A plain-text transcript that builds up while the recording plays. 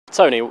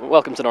Tony,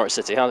 welcome to Norwich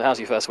City. How's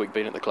your first week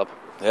been at the club?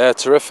 Yeah,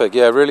 terrific.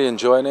 Yeah, really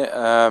enjoying it.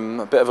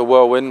 A bit of a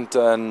whirlwind,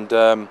 and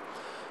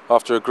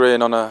after agreeing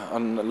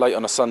late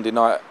on a Sunday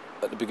night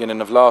at the beginning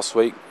of last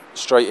week,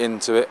 straight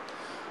into it.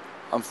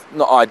 I'm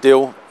not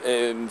ideal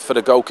for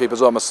the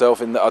goalkeepers or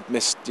myself in that I'd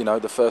missed,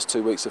 the first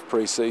 2 weeks of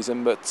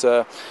pre-season, but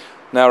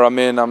now I'm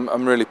in.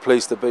 I'm really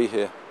pleased to be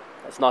here.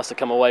 It's nice to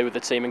come away with the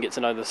team and get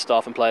to know the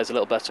staff and players a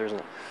little better, isn't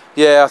it?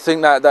 Yeah, I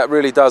think that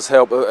really does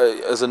help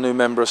as a new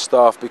member of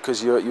staff,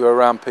 because you're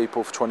around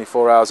people for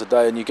 24 hours a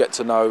day and you get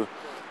to know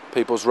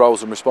people's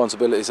roles and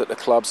responsibilities at the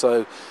club.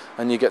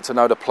 And you get to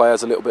know the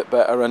players a little bit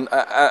better,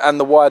 and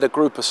the wider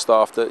group of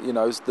staff that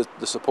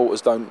the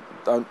supporters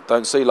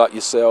don't see, like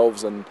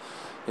yourselves and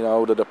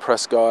all of the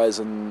press guys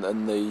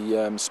and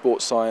the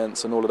sports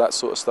science and all of that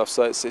sort of stuff.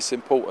 So it's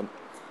important.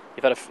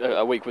 You've had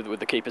a week with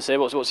the keepers here.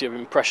 What's your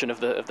impression of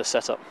the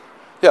setup?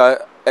 Yeah,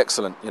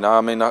 excellent.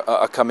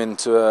 I come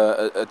into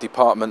a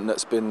department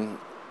that's been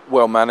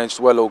well managed,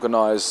 well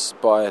organised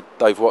by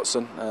Dave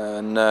Watson,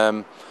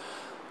 and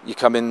you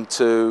come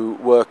into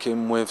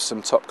working with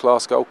some top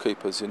class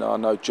goalkeepers. I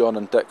know John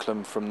and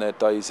Declan from their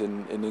days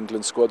in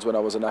England squads when I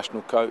was a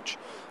national coach,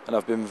 and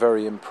I've been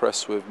very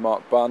impressed with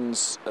Mark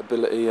Bunn's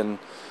ability and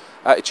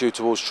attitude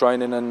towards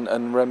training,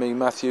 and Remy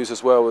Matthews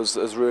as well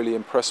has really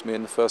impressed me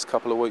in the first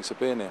couple of weeks of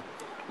being here.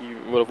 You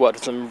will have worked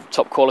with some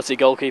top quality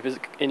goalkeepers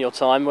in your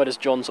time. Where does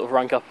John sort of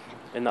rank up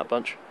in that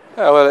bunch?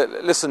 Yeah, well,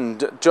 listen,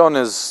 John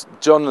has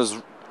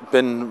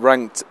been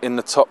ranked in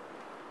the top,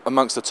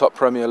 amongst the top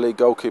Premier League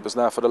goalkeepers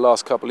now for the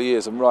last couple of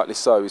years, and rightly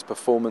so. His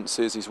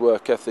performances, his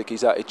work ethic,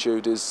 his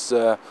attitude is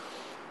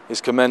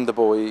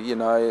commendable.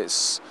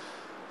 It's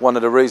one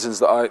of the reasons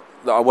that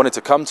I wanted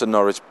to come to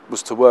Norwich,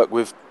 was to work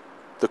with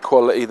the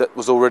quality that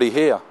was already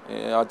here.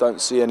 I don't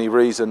see any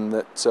reason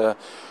that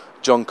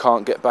John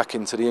can't get back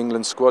into the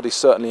England squad. He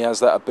certainly has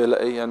that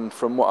ability, and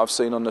from what I've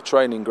seen on the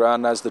training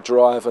ground, has the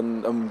drive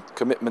and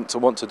commitment to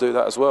want to do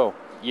that as well.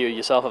 You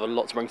yourself have a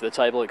lot to bring to the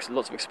table,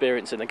 lots of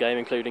experience in the game,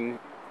 including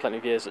plenty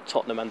of years at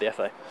Tottenham and the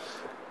FA.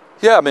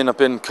 Yeah, I've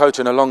been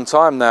coaching a long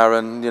time now,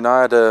 and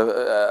I had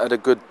a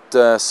good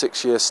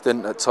 6-year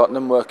stint at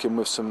Tottenham, working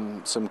with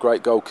some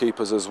great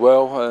goalkeepers as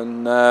well,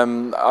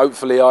 and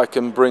hopefully I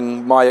can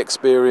bring my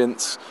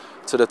experience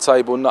to the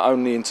table, not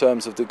only in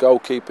terms of the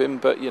goalkeeping,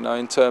 but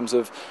in terms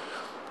of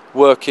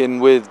working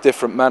with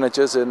different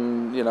managers,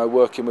 and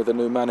working with a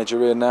new manager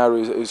here now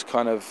who's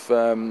kind of,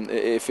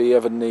 if he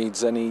ever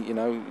needs any,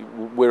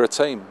 we're a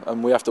team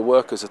and we have to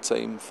work as a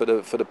team for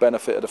the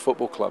benefit of the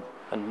football club.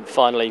 And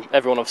finally,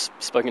 everyone I've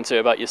spoken to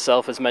about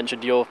yourself has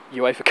mentioned your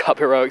UEFA Cup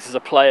heroics as a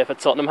player for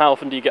Tottenham. How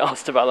often do you get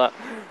asked about that?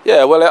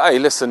 Yeah, well, hey,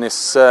 listen,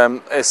 it's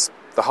the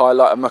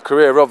highlight of my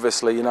career,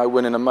 obviously.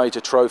 Winning a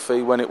major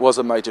trophy when it was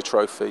a major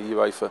trophy.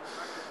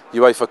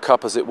 UEFA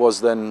Cup, as it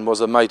was then,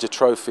 was a major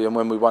trophy, and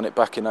when we won it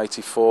back in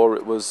 '84,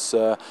 it was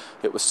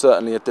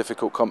certainly a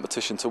difficult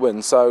competition to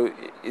win. So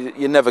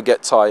you never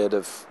get tired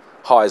of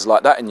highs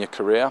like that in your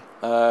career.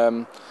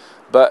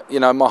 But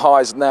my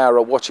highs now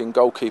are watching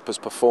goalkeepers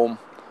perform,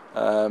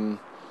 and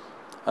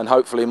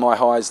hopefully my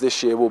highs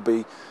this year will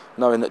be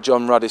knowing that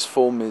John Ruddy's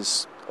form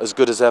is as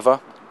good as ever,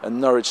 and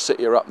Norwich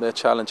City are up there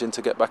challenging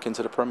to get back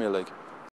into the Premier League.